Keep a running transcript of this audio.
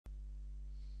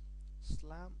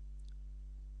SLAM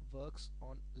works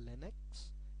on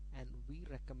Linux, and we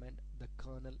recommend the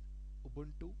kernel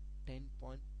Ubuntu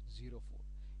 10.04.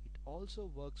 It also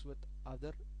works with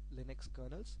other Linux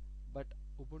kernels, but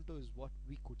Ubuntu is what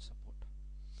we could support.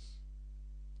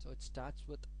 So it starts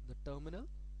with the terminal.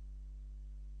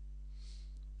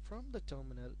 From the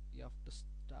terminal you have to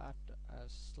start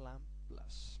as SLAM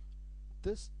plus.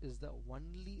 This is the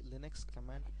only Linux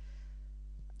command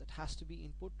that has to be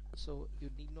input, so you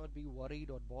need not be worried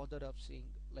or bothered of saying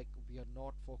like we are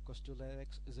not focused to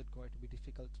Linux, is it going to be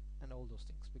difficult and all those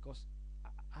things, because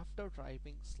after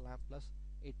typing SLAM plus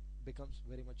it becomes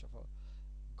very much of a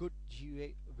good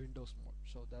GUI Windows mode,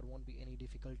 so there won't be any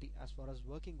difficulty as far as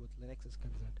working with Linux is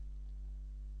concerned.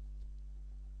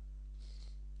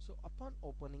 So upon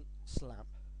opening SLAM,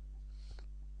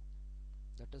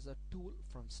 that is a tool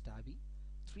from Stabie,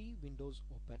 3 windows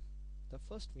open. The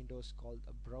first window is called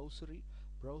the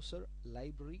browser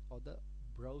library or the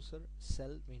browser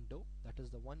cell window. That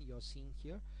is the one you're seeing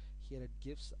here. Here it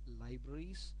gives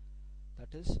libraries,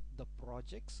 that is the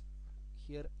projects.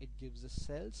 Here it gives the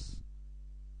cells,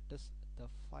 that is the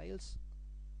files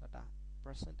that are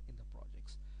present in the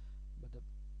projects. But the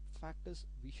fact is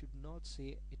we should not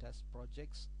say it as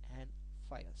projects and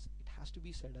files. It has to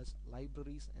be said as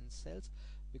libraries and cells,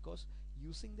 because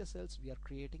using the cells we are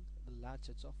creating the large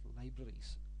sets of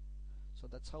libraries. So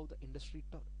that's how the industry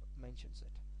mentions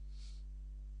it.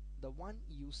 The one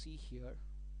you see here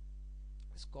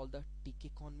is called the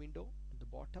TKCon window at the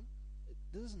bottom.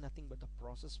 This is nothing but the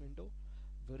process window,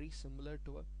 very similar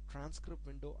to a transcript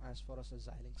window as far as the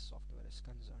Xilinx software is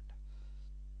concerned.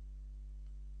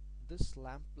 This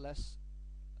SLAM plus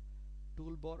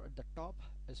toolbar at the top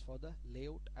is for the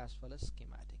layout as well as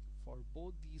schematic. For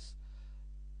both these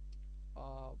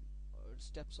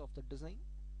steps of the design,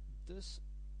 this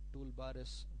toolbar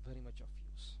is very much of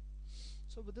use.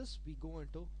 So with this we go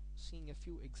into seeing a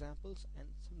few examples and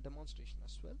some demonstration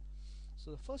as well.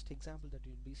 So the first example that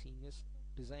you'll be seeing is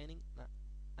designing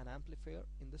an amplifier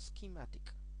in the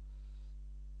schematic.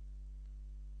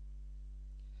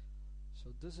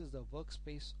 So this is the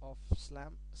workspace of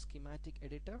SLAM schematic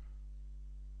editor,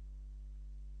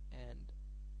 and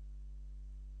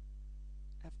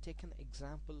I've taken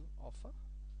example of a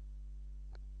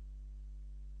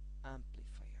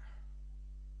amplifier.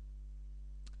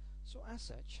 So as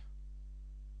such,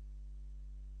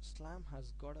 SLAM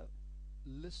has got a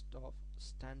list of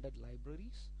standard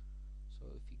libraries. So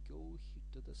if you go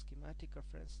to the schematic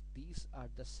reference, these are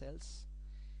the cells,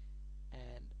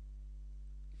 and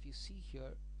if you see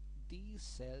here, these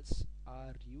cells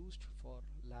are used for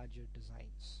larger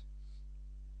designs.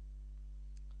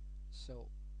 So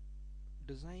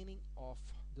designing of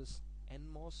this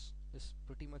CMOS is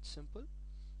pretty much simple.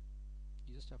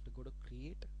 You just have to go to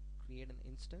create an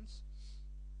instance,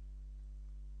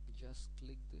 just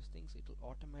click these things, it will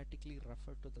automatically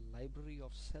refer to the library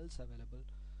of cells available.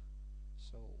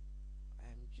 So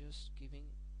I am just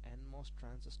giving NMOS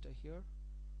transistor here.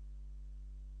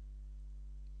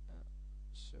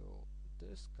 So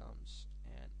this comes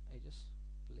and I just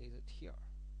place it here.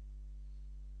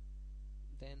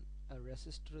 Then a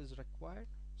resistor is required,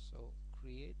 so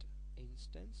create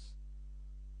instance,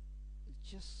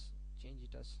 just change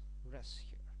it as res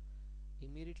here.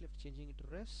 Immediately after changing it to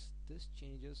res, this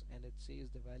changes and it says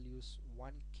the value is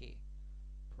 1K.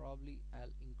 Probably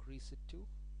I'll increase it to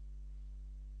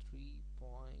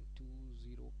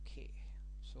 3.20K.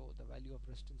 So the value of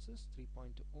resistance is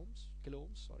 3.2 kilo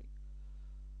ohms, sorry.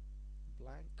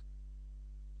 Blank,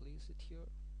 place it here,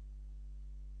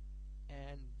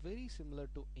 and very similar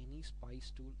to any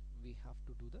spice tool we have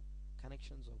to do the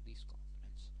connections of these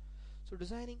components. So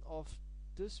designing of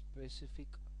this specific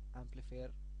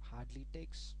amplifier hardly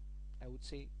takes, I would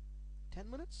say, 10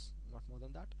 minutes, not more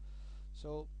than that.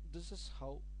 So this is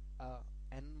how a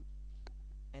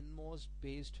NMOS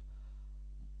based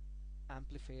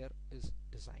amplifier is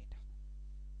designed.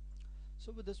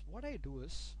 So with this, what I do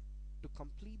is to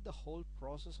complete the whole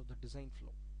process of the design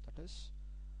flow, that is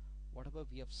whatever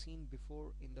we have seen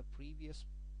before in the previous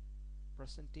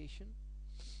presentation,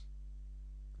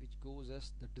 which goes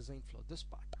as the design flow, this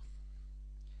part.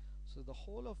 So the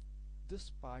whole of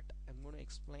this part I'm going to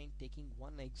explain taking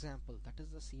one example, that is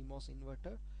the CMOS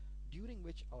inverter, during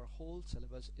which our whole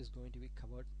syllabus is going to be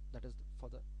covered, that is for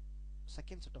the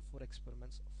second set of 4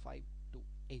 experiments, 5 to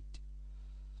 8.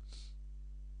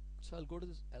 So I'll go to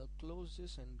this, I'll close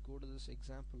this and go to this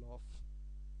example of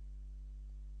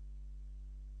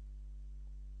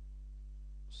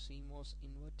CMOS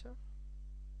inverter,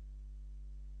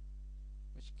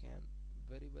 which can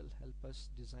very well help us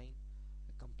design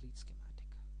a complete schematic.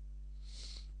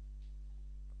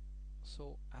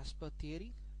 So as per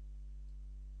theory,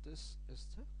 this is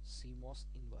the CMOS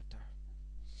inverter.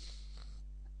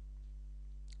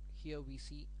 Here we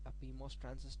see a PMOS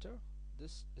transistor.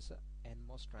 This is a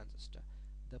NMOS transistor.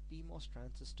 The PMOS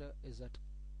transistor is at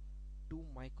 2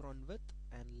 micron width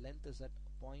and length is at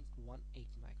 0.18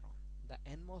 micron. The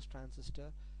NMOS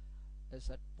transistor is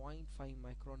at 0.5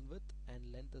 micron width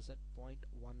and length is at 0.18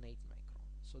 micron.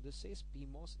 So this says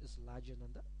PMOS is larger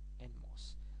than the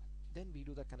NMOS. Then we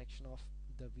do the connection of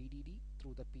the VDD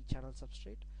through the P channel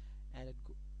substrate, and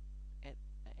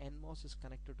NMOS is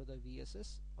connected to the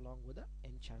VSS along with the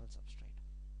N channel substrate.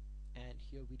 And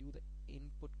here we do the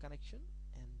input connection,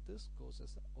 and this goes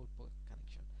as the output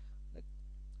connection. The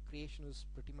creation is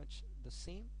pretty much the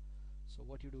same. So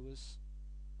what you do is,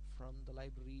 from the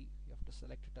library you have to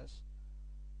select it as,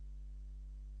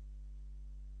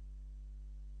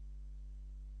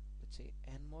 let's say,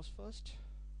 NMOS first.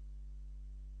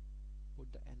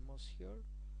 Put the NMOS here,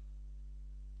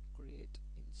 create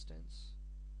instance,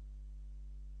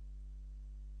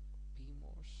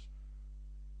 PMOS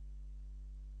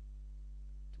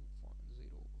 2.0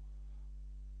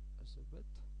 as the width,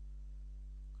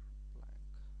 blank,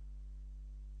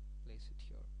 place it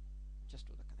here, just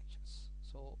do the connections.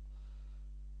 So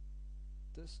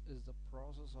this is the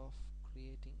process of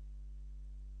creating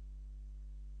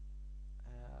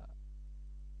a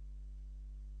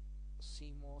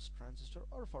CMOS transistor,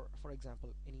 or for example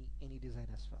any design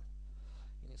as well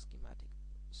in a schematic.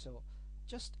 So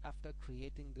just after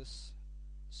creating this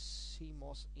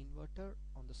CMOS inverter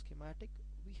on the schematic,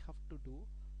 we have to do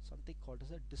something called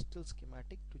as a distill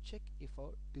schematic to check if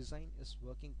our design is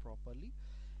working properly.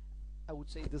 I would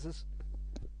say this is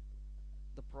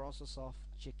the process of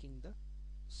checking the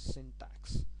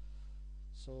syntax.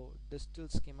 So distill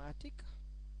schematic,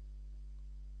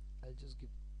 I'll just give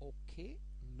OK,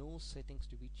 no settings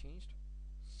to be changed.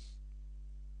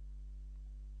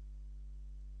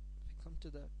 If we come to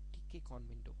the TKCon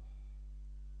window,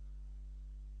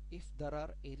 if there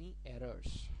are any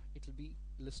errors, it will be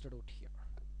listed out here.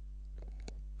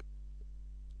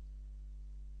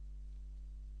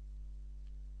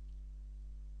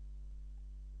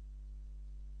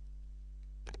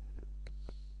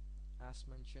 As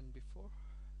mentioned before,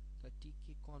 the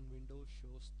TKCon window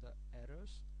shows the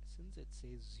errors. Since it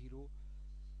says 0,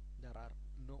 there are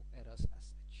no errors as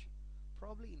such.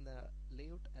 Probably in the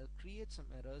layout I'll create some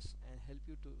errors and help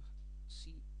you to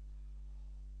see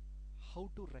how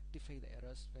to rectify the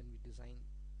errors when we design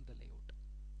the layout.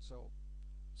 So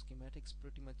schematic's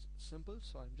pretty much simple,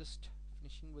 so I'm just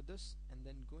finishing with this and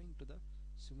then going to the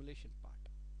simulation part.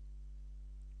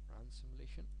 Run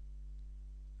simulation.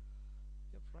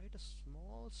 You have to write a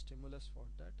small stimulus for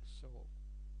that. So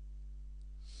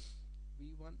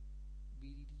V1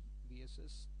 VDD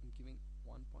VSS, I'm giving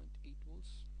 1.8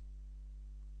 volts.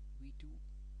 V2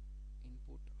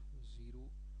 input 0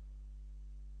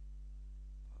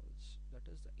 pulse, that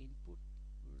is the input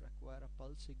will require a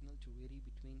pulse signal to vary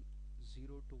between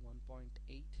 0 to 1.8.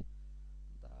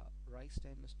 The rise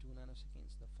time is 2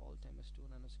 nanoseconds, the fall time is 2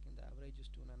 nanoseconds, the average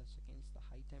is 2 nanoseconds, the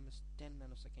high time is 10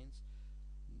 nanoseconds.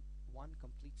 One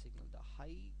complete signal, the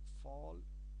high, fall,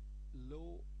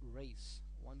 low, rise,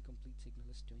 one complete signal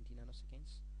is 20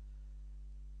 nanoseconds,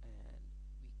 and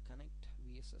we connect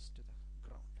VSS to the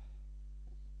ground.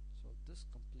 So this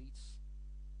completes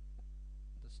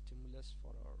the stimulus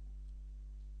for our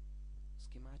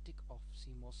schematic of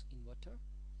CMOS inverter.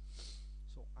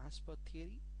 So as per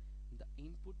theory, the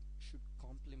input should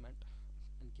complement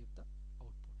and give the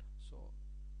output. So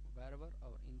wherever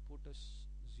our input is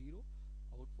 0,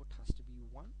 output has to be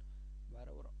 1.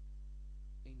 Wherever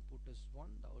input is 1,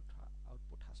 the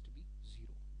output has to be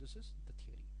 0. This is the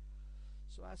theory.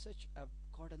 So as such, I've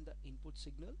gotten the input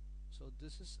signal. So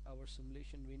this is our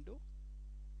simulation window.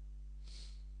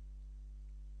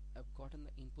 I've gotten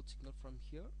the input signal from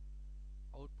here,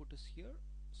 output is here,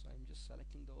 so I'm just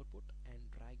selecting the output and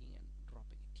dragging and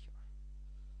dropping it here.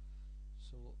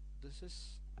 So this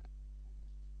is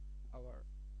our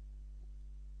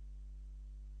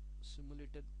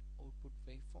simulated output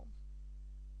waveform.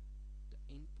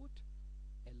 The input,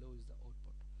 yellow is the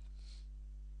output.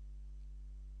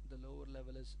 The lower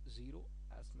level is 0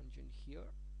 as mentioned here.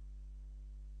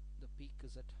 The peak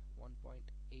is at 1.8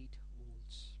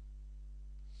 volts.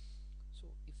 So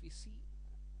if we see,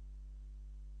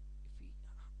 if we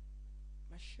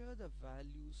measure the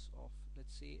values of,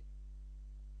 let's say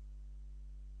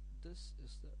this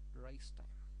is the rise time,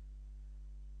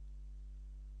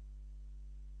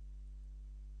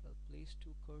 I'll place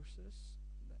 2 cursors,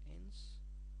 the ends,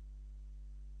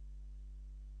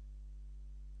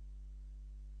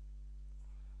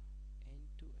 end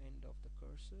to end of the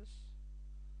cursors.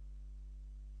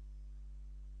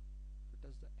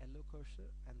 as the yellow cursor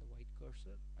and the white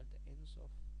cursor at the ends of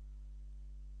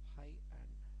high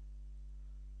and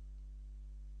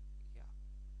yeah.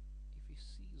 If you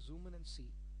see, zoom in and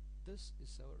see, this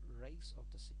is our rise of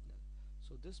the signal.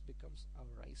 So this becomes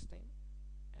our rise time,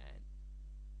 and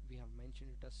we have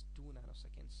mentioned it as 2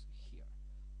 nanoseconds here.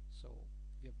 So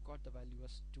we have got the value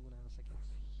as 2 nanoseconds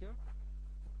here.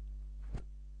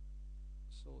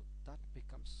 So that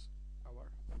becomes our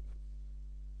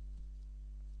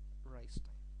rise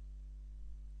time.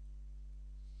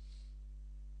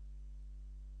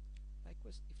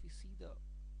 Likewise, if we see the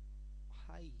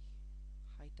high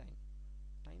time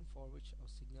for which our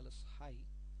signal is high,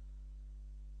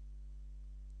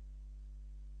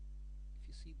 if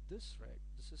you see this red,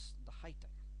 this is the high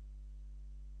time.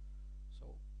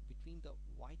 So between the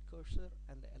white cursor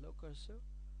and the yellow cursor,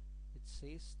 it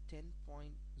says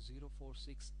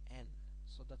 10.046 n.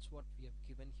 So that's what we have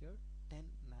given here, 10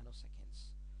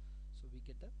 nanoseconds. So we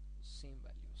get the same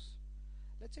values.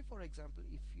 Let's say, for example,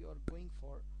 if you are going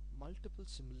for multiple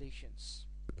simulations,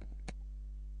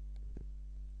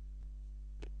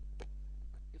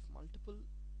 if multiple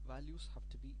values have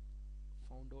to be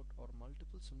found out or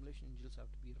multiple simulation engines have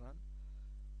to be run,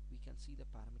 we can see the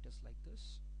parameters like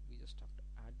this. We just have to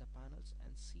add the panels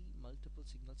and see multiple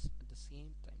signals at the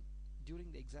same time. During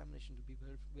the examination, it will be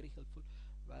very helpful,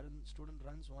 wherein student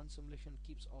runs one simulation,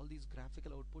 keeps all these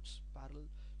graphical outputs parallel,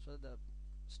 so that the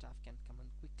staff can come and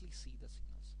quickly see the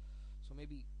signals. So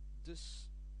maybe this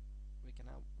we can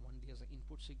have only as an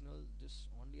input signal, this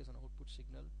only as an output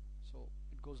signal. So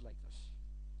it goes like this.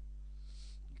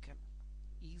 You can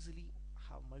easily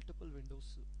have multiple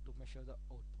windows to measure the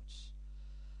outputs.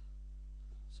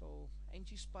 So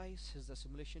ngSpice is the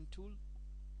simulation tool.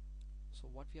 So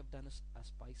what we have done is a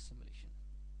spice simulation.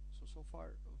 So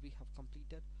far we have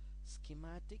completed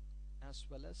schematic as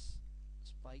well as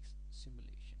spice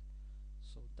simulation.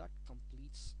 So that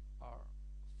completes our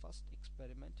first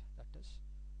experiment, that is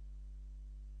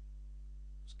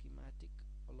schematic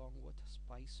along with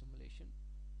spice simulation.